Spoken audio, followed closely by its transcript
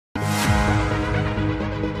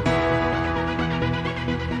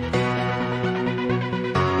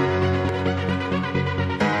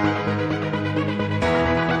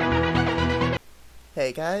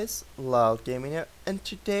Hey guys, Lol Gaming here, and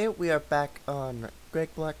today we are back on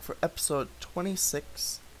GregBlock for episode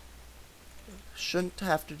 26. Shouldn't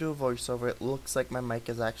have to do a voiceover, it looks like my mic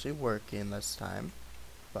is actually working this time,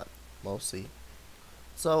 but we'll see.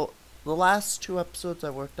 So, the last two episodes I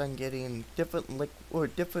worked on getting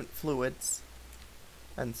different fluids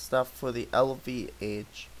and stuff for the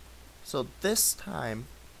LVH. So this time,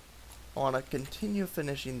 I want to continue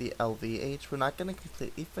finishing the LVH. We're not going to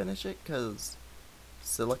completely finish it because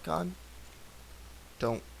silicon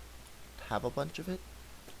don't have a bunch of it.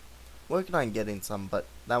 Working on getting some, but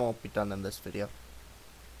that won't be done in this video.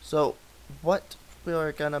 So what we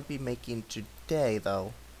are gonna be making today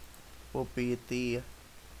though will be the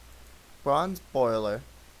bronze boiler,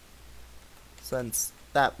 since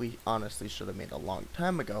that we honestly should have made a long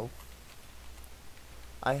time ago.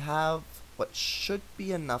 I have what should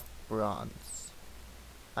be enough bronze.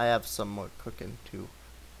 I have some more cooking too,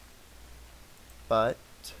 but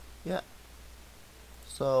yeah.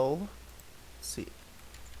 So let's see,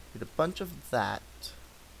 need a bunch of that.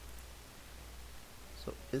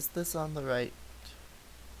 So is this on the right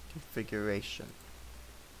configuration?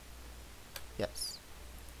 Yes.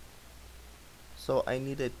 So I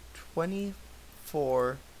needed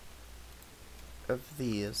 24 of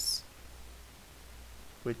these,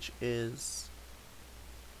 which is,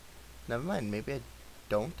 never mind, maybe I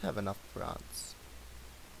don't have enough bronze.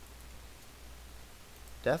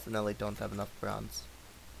 Definitely don't have enough bronze,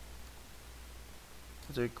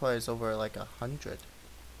 because it requires over like 100.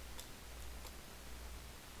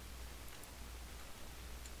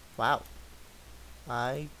 Wow,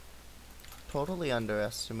 I totally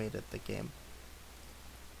underestimated the game.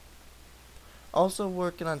 Also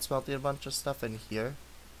working on smelting a bunch of stuff in here.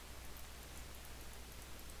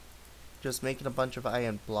 Just making a bunch of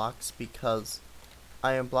iron blocks, because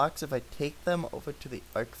iron blocks, if I take them over to the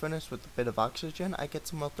arc furnace with a bit of oxygen, I get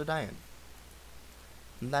some melted iron.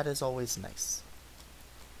 And that is always nice.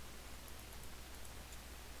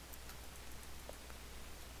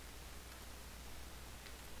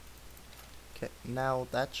 Okay, now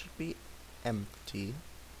that should be empty,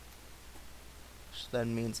 which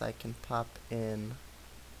then means I can pop in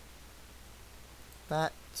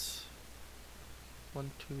that 1,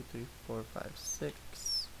 2, 3, 4, 5, 6.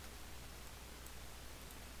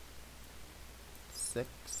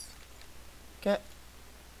 Okay.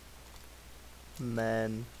 And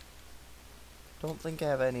then don't think I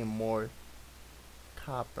have any more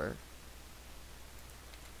copper.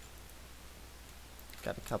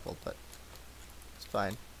 Got a couple, but it's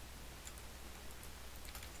fine.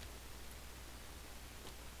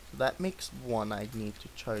 So that makes one I need to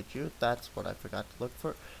charge you. That's what I forgot to look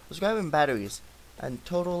for. I was grabbing batteries and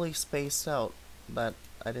totally spaced out that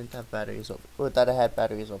I didn't have batteries over, or that I had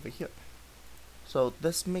batteries over here. So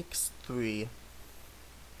this makes 3.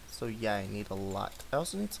 So yeah, I need a lot. I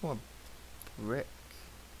also need some more brick.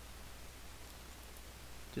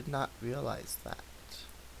 Did not realize that. Let's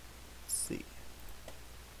see.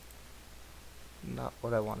 Not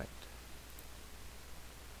what I wanted.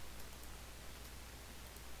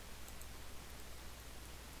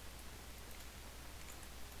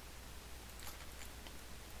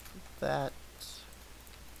 That.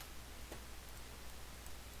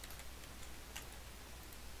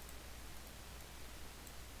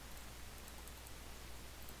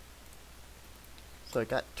 So I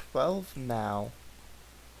got 12 now.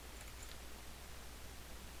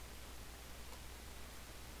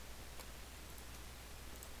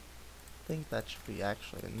 I think that should be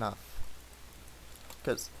actually enough,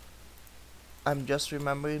 because I'm just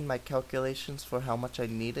remembering my calculations for how much I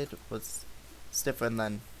needed was different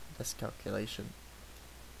than this calculation,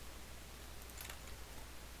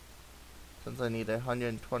 since I need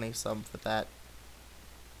 120 some for that,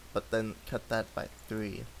 but then cut that by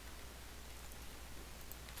 3.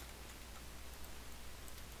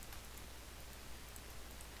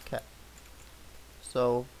 Okay,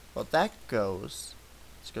 so while that goes,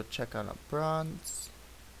 let's go check on a bronze.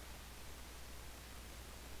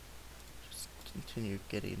 Just continue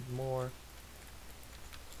getting more.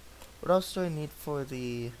 What else do I need for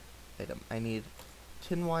the item? I need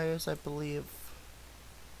tin wires, I believe.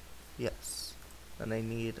 Yes. And I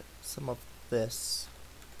need some of this.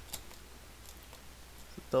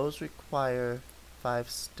 So those require 5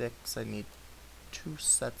 sticks. I need 2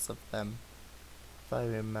 sets of them, if I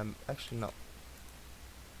remember. Actually, no.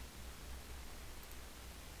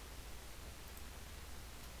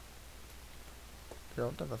 I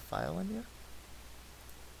don't have a file in here.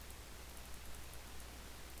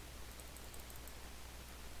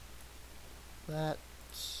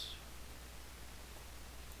 Let's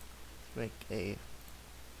make a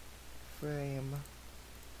frame.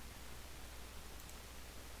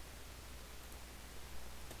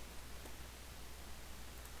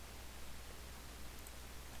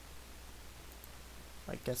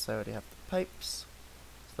 guess I already have the pipes,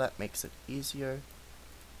 so that makes it easier.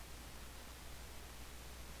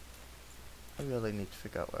 I really need to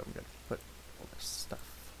figure out where I'm going to put all this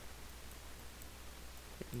stuff.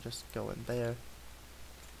 I can just go in there.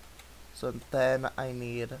 So then I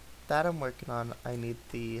need, that I'm working on, I need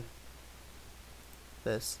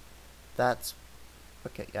this. That's,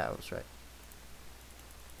 okay, yeah, I was right.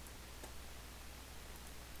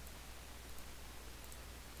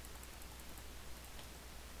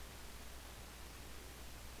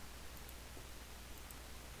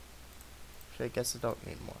 Actually, I guess I don't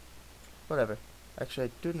need more. Whatever. Actually,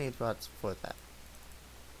 I do need rods for that.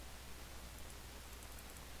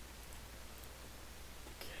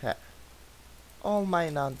 Okay. All my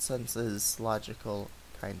nonsense is logical,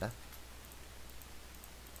 kinda.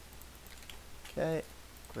 Okay,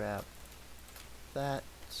 grab that.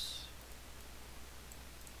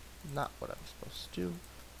 Not what I'm supposed to do.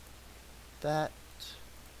 That.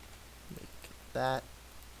 Make that.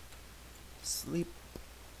 Sleep.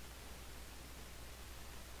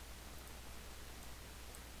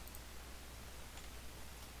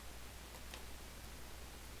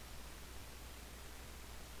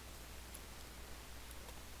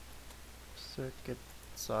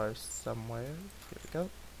 Circuits are somewhere. Here we go.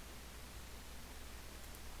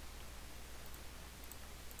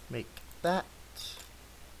 Make that.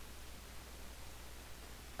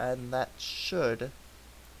 And that should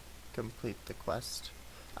complete the quest.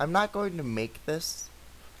 I'm not going to make this,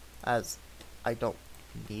 as I don't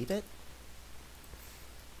need it.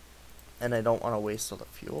 And I don't want to waste all the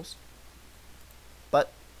fuels.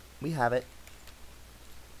 But we have it.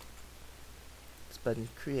 It's been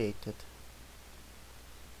created.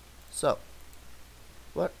 So,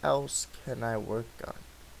 what else can I work on?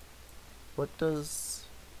 What does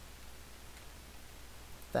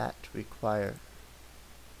that require?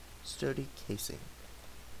 Sturdy casing.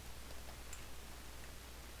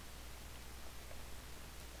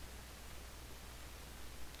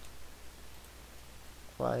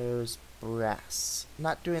 Requires brass.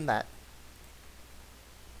 Not doing that.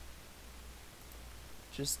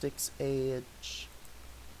 Logistics age.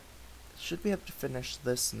 Should be able to finish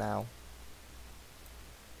this now.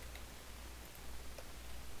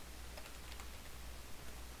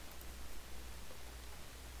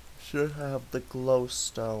 Should have the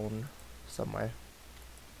glowstone somewhere.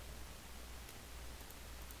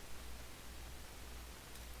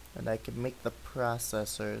 And I can make the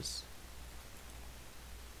processors.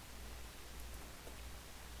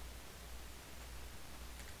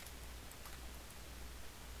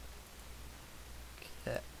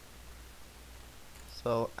 Okay.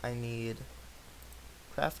 So I need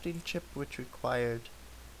crafting chip, which required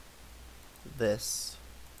this.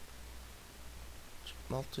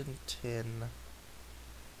 Molten tin.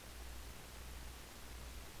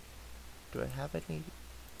 Do I have any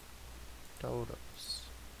dodos?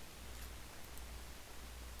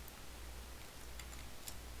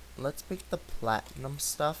 Let's make the platinum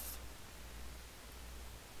stuff,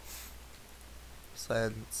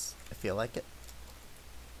 since I feel like it.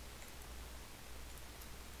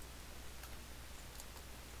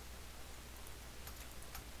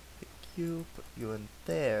 Pick you, put you in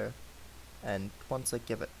there, and once I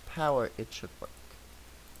give it power, it should work.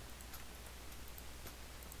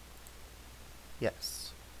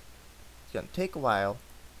 Yes. It's gonna take a while,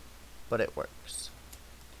 but it works.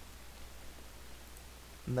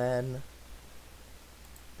 And then,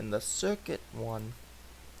 in the circuit one,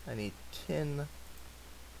 I need tin,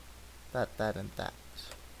 that, and that.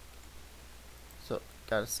 So,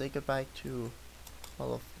 gotta say goodbye to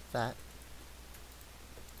all of that.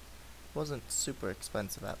 Wasn't super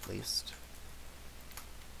expensive, at least.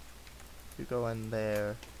 You go in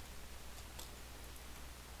there.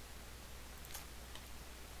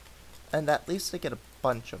 And at least I get a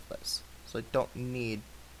bunch of this, so I don't need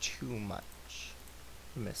too much.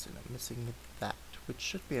 I'm missing that, which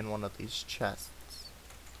should be in one of these chests.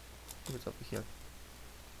 What's over here?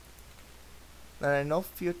 And I know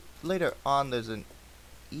later on there's an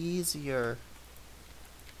easier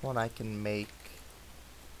one I can make,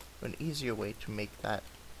 an easier way to make that,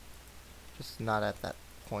 just not at that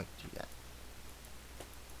point yet.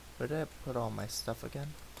 Where did I put all my stuff again?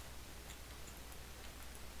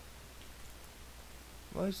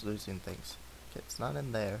 I'm always losing things. Okay, it's not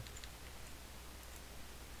in there.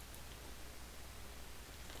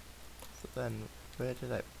 So then, where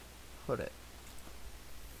did I put it?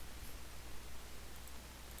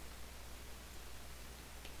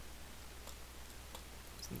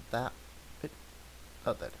 Isn't that it?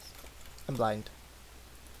 Oh, there it is. I'm blind.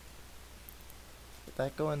 Put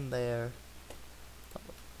that go in there. Put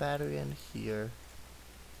a battery in here.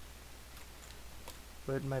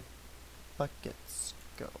 Where'd my buckets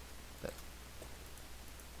go? There.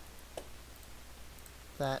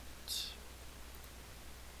 That.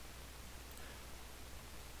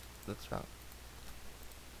 That's wrong.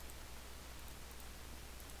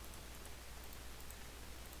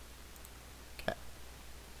 Okay.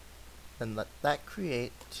 Then let that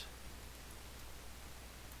create.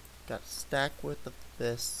 Got a stack worth of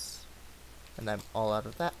this. And I'm all out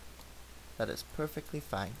of that. That is perfectly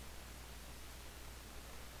fine.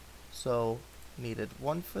 So, needed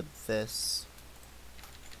one for this.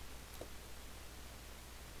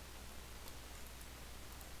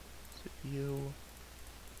 So you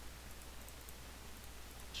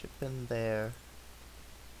chip in there.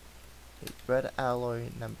 Need red alloy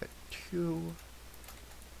number 2.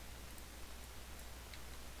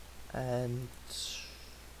 And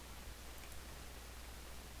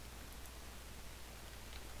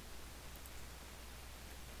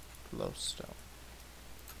glowstone.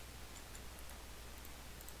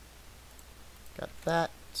 Got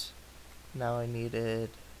that. Now I needed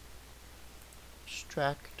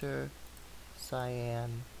extractor,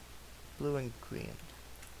 cyan, blue and green.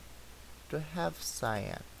 Do I have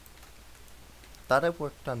cyan? Thought I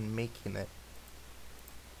worked on making it.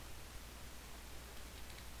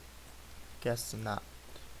 Guess not.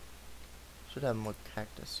 Should have more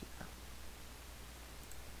cactus here.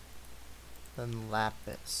 Then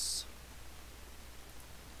lapis.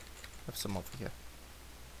 Have some over here.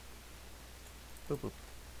 Boop boop.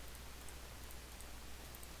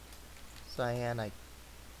 Cyanide.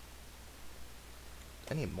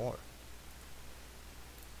 I need more.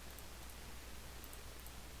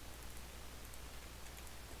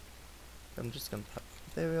 I'm just gonna pop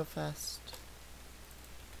there real fast.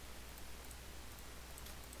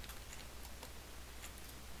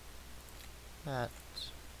 That.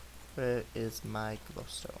 Where is my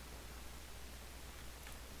glowstone?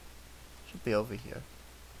 Should be over here.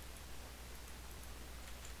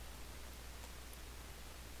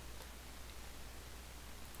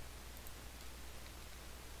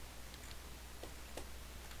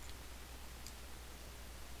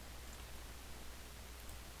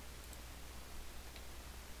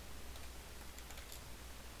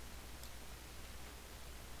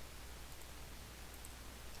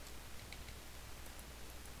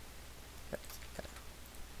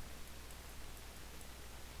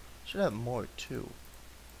 Should have more too.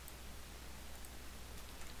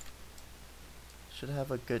 Should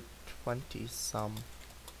have a good 20 some.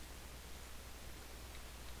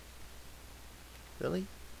 Really?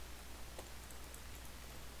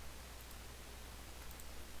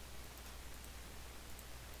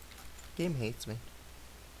 Game hates me.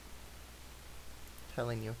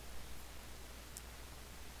 Telling you.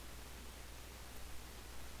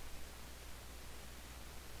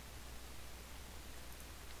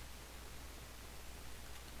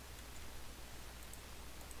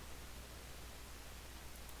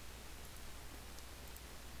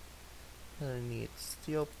 I need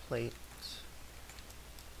steel plate.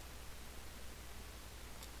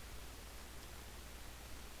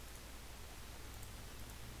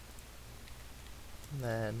 And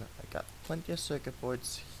then I got plenty of circuit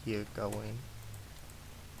boards here going.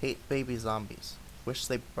 Hate baby zombies. Wish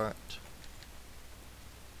they burnt.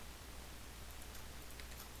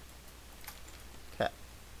 Okay.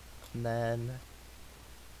 And then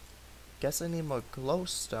guess I need more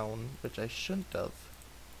glowstone, which I shouldn't have.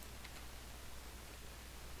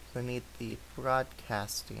 So I need the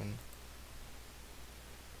broadcasting.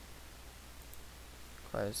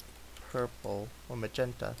 Requires purple or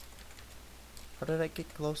magenta. How did I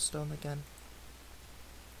get glowstone again?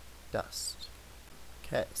 Dust.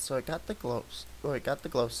 Okay, so I got the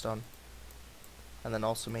glowstone, and then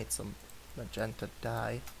also made some magenta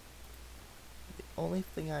dye. The only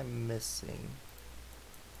thing I'm missing,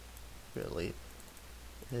 really,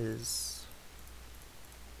 is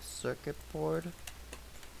circuit board,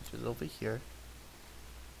 which is over here.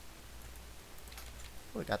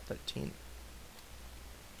 Oh, I got 13.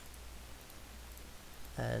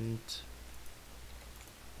 And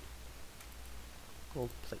gold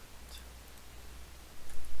plate.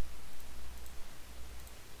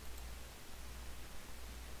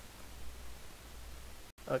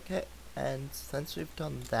 Okay, and since we've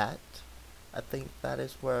done that, I think that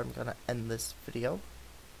is where I'm gonna end this video.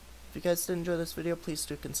 If you guys did enjoy this video, please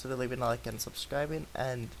do consider leaving a like and subscribing,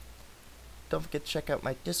 and don't forget to check out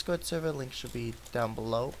my Discord server, link should be down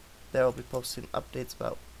below. There I'll be posting updates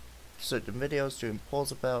about certain videos, doing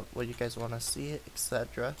polls about what you guys want to see,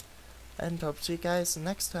 etc. And hope to see you guys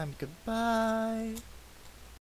next time. Goodbye!